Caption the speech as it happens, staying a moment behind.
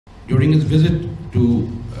During his visit to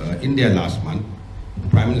India last month,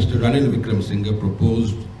 Prime Minister Ranil Wickremesinghe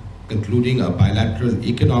proposed concluding a bilateral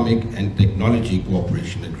economic and technology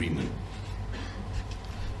cooperation agreement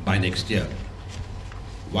by next year.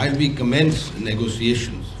 While we commence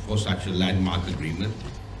negotiations for such a landmark agreement,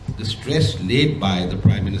 the stress laid by the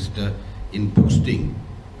Prime Minister in boosting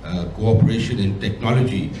cooperation in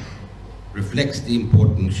technology reflects the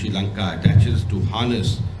importance Sri Lanka attaches to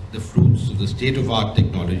harness the fruits of the state-of-art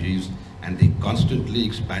technologies and the constantly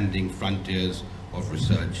expanding frontiers of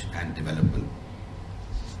research and development.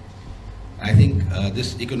 I think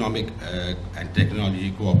this economic and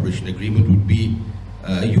technology cooperation agreement would be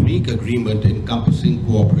a unique agreement encompassing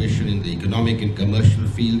cooperation in the economic and commercial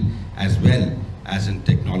field as well as in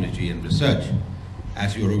technology and research.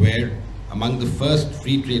 As you're aware, among the first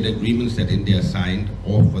free trade agreements that India signed,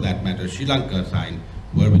 or for that matter Sri Lanka signed,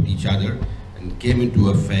 were with each other and came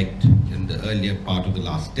into effect in the earlier part of the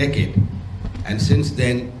last decade. And since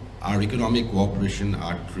then, our economic cooperation,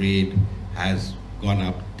 our trade has gone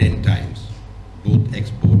up 10 times, both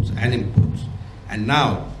exports and imports. And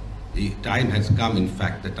now, the time has come, in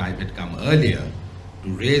fact, the time had come earlier, to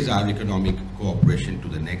raise our economic cooperation to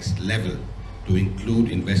the next level, to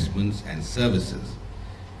include investments and services.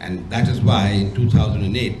 And that is why in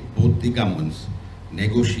 2008, both the governments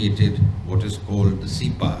negotiated what is called the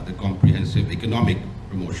CEPA, the Comprehensive Economic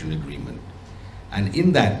Promotion Agreement. And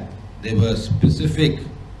in that, there were specific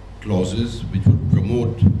clauses which would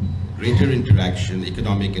promote greater interaction,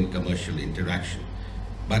 economic and commercial interaction.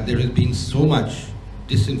 But there has been so much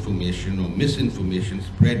disinformation or misinformation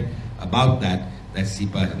spread about that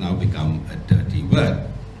CEPA has now become a dirty word.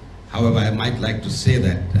 However, I might like to say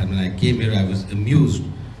that when I came here, I was amused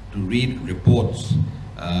to read reports,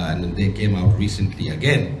 and they came out recently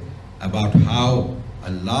again, about how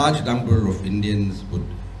a large number of Indians would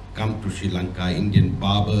come to Sri Lanka, Indian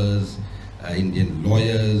barbers, Indian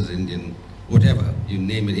lawyers, Indian whatever, you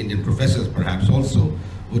name it, Indian professors perhaps also,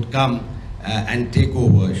 would come and take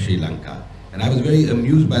over Sri Lanka. And I was very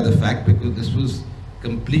amused by the fact because this was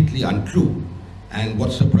completely untrue. And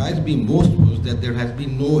what surprised me most was that there has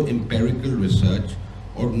been no empirical research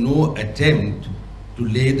or no attempt to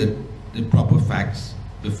lay the proper facts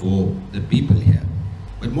before the people here.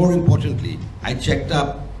 But more importantly, I checked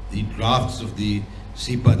up the drafts of the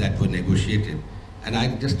CEPA that were negotiated, and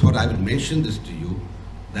I just thought I would mention this to you,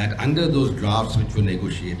 that under those drafts which were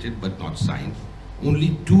negotiated but not signed,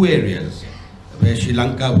 only 2 areas where Sri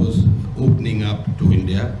Lanka was opening up to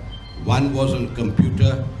India. One was on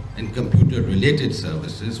computer and computer-related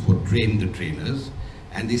services for train the trainers,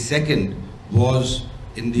 and the second was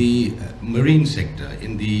in the marine sector,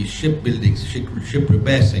 in the shipbuilding, ship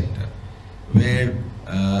repair sector, where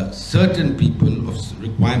certain people of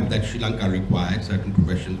requirement that Sri Lanka required, certain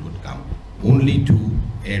professions would come. Only 2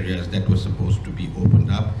 areas that were supposed to be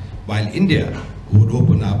opened up, while India would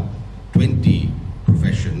open up 20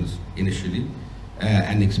 professions initially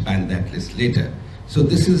and expand that list later. So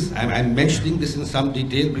this is, I'm mentioning this in some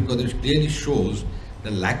detail because it clearly shows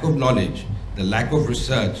the lack of knowledge, the lack of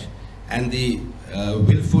research, and the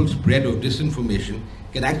willful spread of disinformation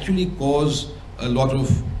can actually cause a lot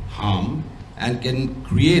of harm and can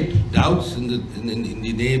create doubts in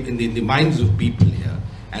the minds of people here.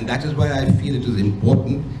 And that is why I feel it is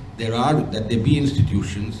important that there be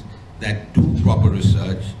institutions that do proper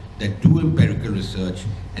research, that do empirical research,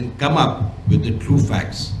 and come up with the true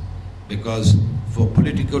facts. Because for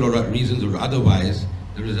political or reasons or otherwise,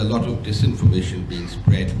 there is a lot of disinformation being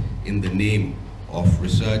spread in the name of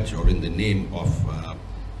research or in the name of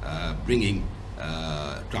bringing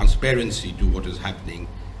transparency to what is happening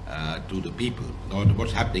to the people, or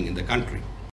what's happening in the country.